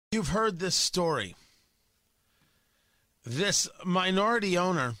You've heard this story. This minority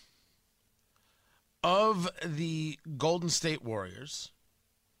owner of the Golden State Warriors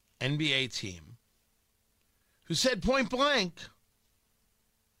NBA team, who said point blank,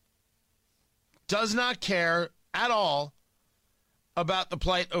 does not care at all about the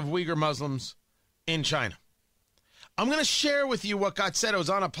plight of Uyghur Muslims in China. I'm going to share with you what got said. It was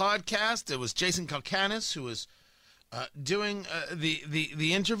on a podcast. It was Jason Kalkanis who was doing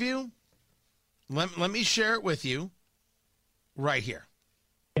the interview. Let me share it with you right here.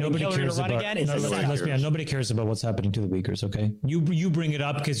 Nobody cares about. Nobody cares about what's happening to the Uyghurs. Okay, you bring it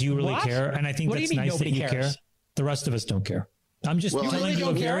up because you really care, and I think that's nice that you care. The rest of us don't care. I'm just telling you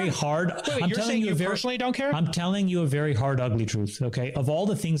a very hard. Wait, you're saying you personally don't care? I'm telling you a very hard, ugly truth. Okay, of all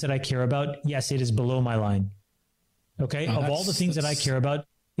the things that I care about, yes, it is below my line. Okay, of all the things that I care about,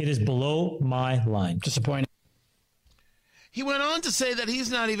 it is below my line. Disappointing. He went on to say that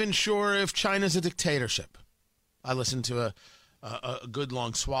he's not even sure if China's a dictatorship. I listened to a good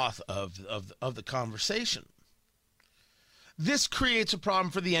long swath of the conversation. This creates a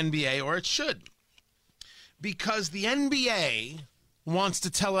problem for the NBA, or it should, because the NBA wants to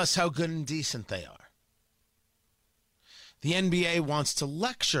tell us how good and decent they are. The NBA wants to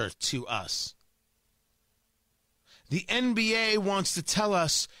lecture to us. The NBA wants to tell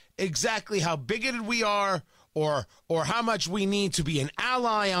us exactly how bigoted we are, or how much we need to be an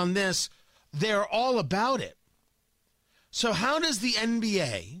ally on this. They're all about it. So how does the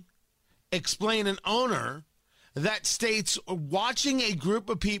NBA explain an owner that states watching a group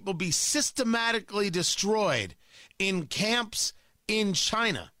of people be systematically destroyed in camps in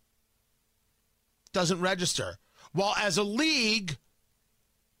China doesn't register, while as a league,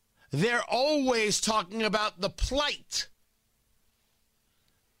 they're always talking about the plight?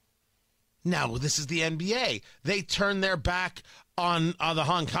 Now, this is the NBA. They turn their back on the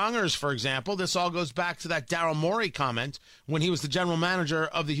Hong Kongers, for example. This all goes back to that Daryl Morey comment when he was the general manager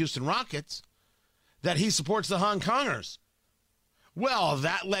of the Houston Rockets, that he supports the Hong Kongers. Well,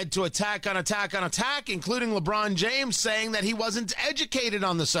 that led to attack on attack on attack, including LeBron James saying that he wasn't educated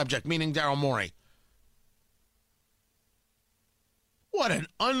on the subject, meaning Daryl Morey. What an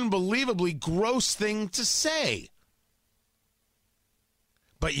unbelievably gross thing to say.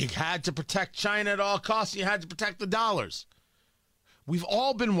 But you had to protect China at all costs. You had to protect the dollars. We've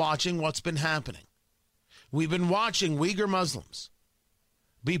all been watching what's been happening. We've been watching Uyghur Muslims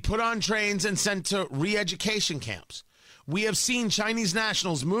be put on trains and sent to re-education camps. We have seen Chinese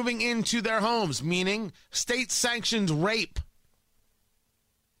nationals moving into their homes, meaning state-sanctioned rape.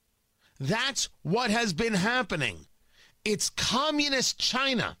 That's what has been happening. It's communist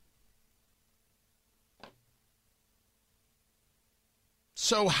China.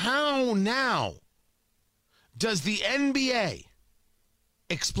 So how now does the NBA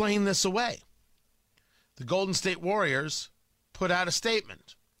explain this away? The Golden State Warriors put out a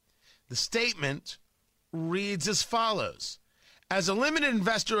statement. The statement reads as follows. As a limited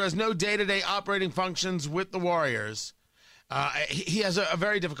investor who has no day-to-day operating functions with the Warriors, he has a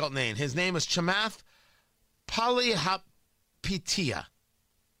very difficult name. His name is Chamath Palihapitiya.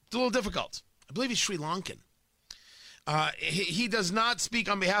 It's a little difficult. I believe he's Sri Lankan. He does not speak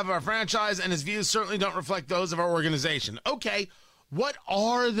on behalf of our franchise, and his views certainly don't reflect those of our organization. Okay, what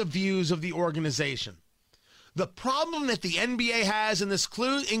are the views of the organization? The problem that the NBA has, and this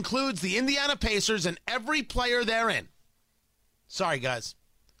includes the Indiana Pacers and every player therein, sorry guys,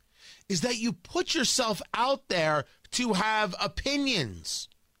 is that you put yourself out there to have opinions.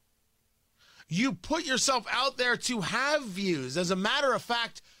 You put yourself out there to have views. As a matter of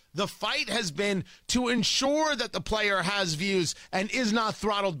fact, the fight has been to ensure that the player has views and is not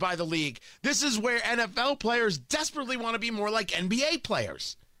throttled by the league. This is where NFL players desperately want to be more like NBA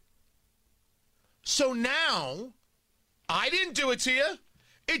players. So now, I didn't do it to you.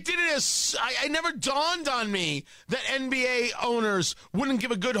 It didn't. I never dawned on me that NBA owners wouldn't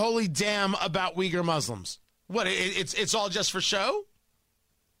give a good holy damn about Uyghur Muslims. What, it's all just for show?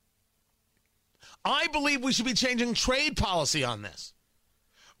 I believe we should be changing trade policy on this.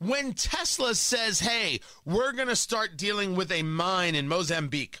 When Tesla says, hey, we're going to start dealing with a mine in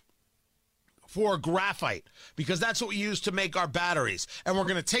Mozambique for graphite, because that's what we use to make our batteries, and we're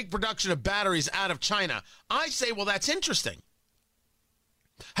going to take production of batteries out of China, I say, well, that's interesting.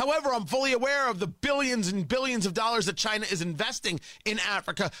 However, I'm fully aware of the billions and billions of dollars that China is investing in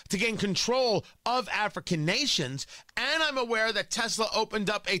Africa to gain control of African nations. And I'm aware that Tesla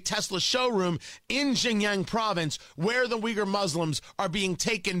opened up a Tesla showroom in Xinjiang province where the Uyghur Muslims are being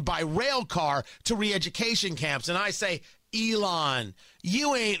taken by rail car to re-education camps. And I say, Elon,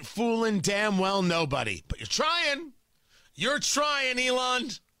 you ain't fooling damn well nobody, but you're trying. You're trying, Elon.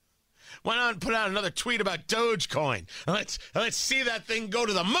 Why not put out another tweet about Dogecoin? Let's see that thing go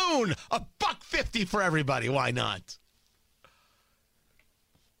to the moon. $1.50 for everybody. Why not?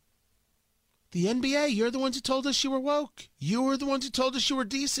 The NBA, you're the ones who told us you were woke. You were the ones who told us you were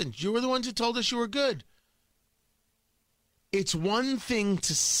decent. You were the ones who told us you were good. It's one thing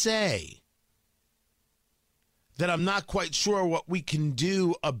to say that I'm not quite sure what we can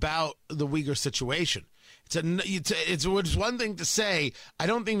do about the Uyghur situation. It's one thing to say, I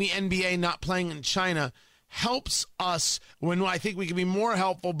don't think the NBA not playing in China helps us when I think we can be more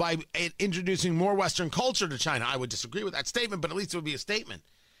helpful by introducing more Western culture to China. I would disagree with that statement, but at least it would be a statement.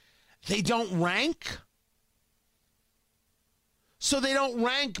 They don't rank. So they don't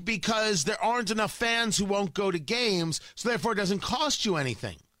rank because there aren't enough fans who won't go to games, so therefore it doesn't cost you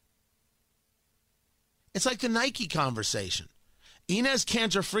anything. It's like the Nike conversation. Inez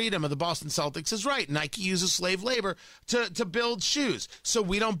Kanter-Freedom of the Boston Celtics is right. Nike uses slave labor to build shoes, so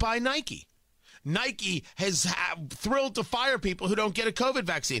we don't buy Nike. Nike has thrilled to fire people who don't get a COVID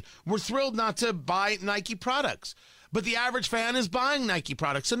vaccine. We're thrilled not to buy Nike products. But the average fan is buying Nike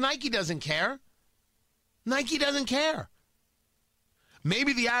products, so Nike doesn't care. Nike doesn't care.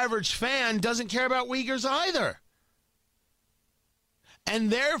 Maybe the average fan doesn't care about Uyghurs either. And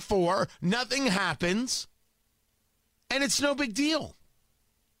therefore, nothing happens, and it's no big deal.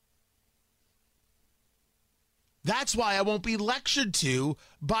 That's why I won't be lectured to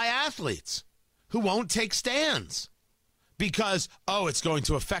by athletes who won't take stands because, it's going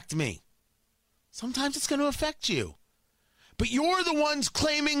to affect me. Sometimes it's going to affect you. But you're the ones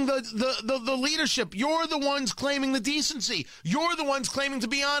claiming the leadership. You're the ones claiming the decency. You're the ones claiming to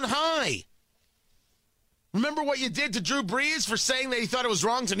be on high. Remember what you did to Drew Brees for saying that he thought it was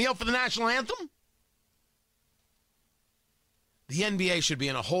wrong to kneel for the national anthem? The NBA should be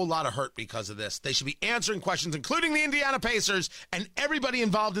in a whole lot of hurt because of this. They should be answering questions, including the Indiana Pacers and everybody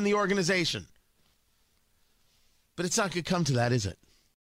involved in the organization. But it's not going to come to that, is it?